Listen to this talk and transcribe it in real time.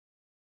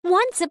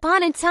Once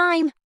upon a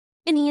time,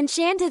 in the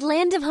enchanted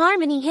land of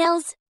Harmony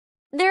Hills,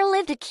 there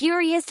lived a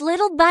curious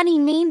little bunny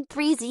named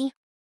Breezy.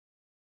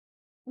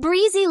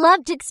 Breezy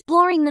loved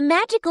exploring the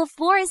magical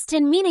forest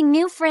and meeting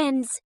new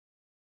friends.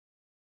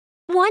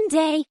 One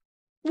day,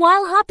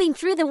 while hopping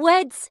through the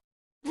woods,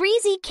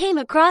 Breezy came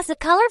across a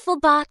colorful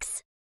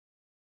box.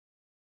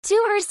 To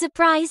her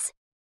surprise,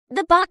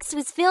 the box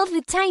was filled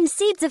with tiny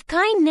seeds of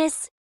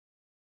kindness.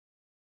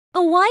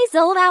 A wise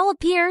old owl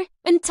appeared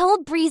and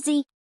told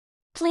Breezy,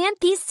 "Plant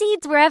these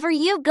seeds wherever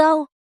you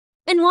go,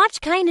 and watch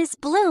kindness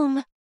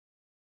bloom."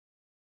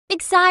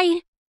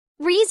 Excited,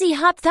 Breezy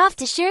hopped off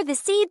to share the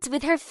seeds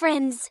with her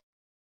friends.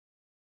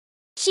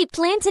 She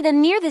planted them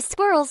near the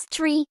squirrel's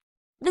tree,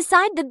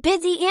 beside the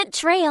busy ant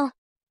trail,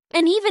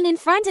 and even in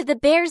front of the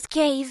bear's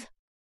cave.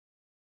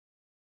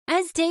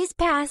 As days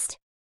passed,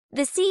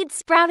 the seeds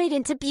sprouted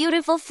into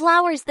beautiful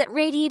flowers that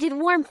radiated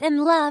warmth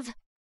and love.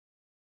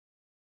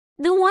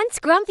 The once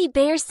grumpy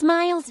bear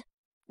smiled,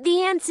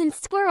 the ants and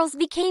squirrels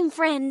became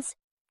friends,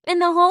 and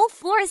the whole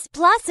forest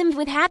blossomed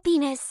with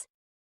happiness.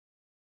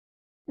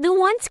 The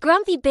once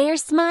grumpy bear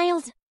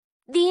smiled,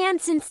 the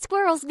ants and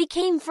squirrels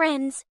became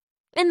friends,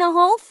 and the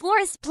whole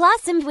forest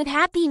blossomed with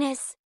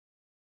happiness.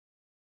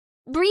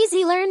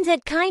 Breezy learned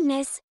that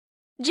kindness,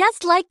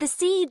 just like the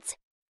seeds,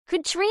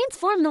 could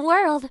transform the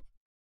world.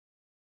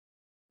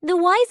 The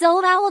wise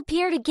old owl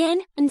appeared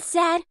again and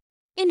said,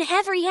 "In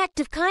every act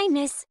of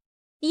kindness,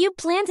 you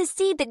plant a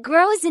seed that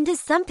grows into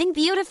something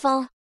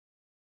beautiful."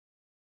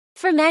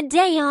 From that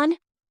day on,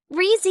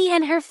 Breezy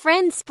and her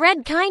friends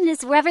spread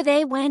kindness wherever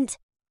they went,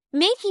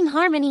 making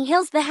Harmony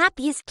Hills the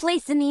happiest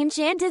place in the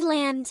enchanted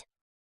land.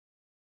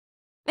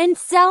 And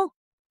so,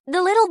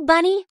 the little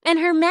bunny and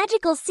her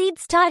magical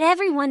seeds taught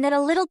everyone that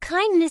a little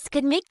kindness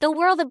could make the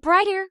world a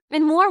brighter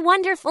and more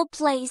wonderful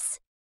place.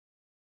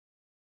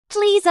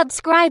 Please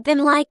subscribe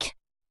and like.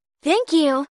 Thank you.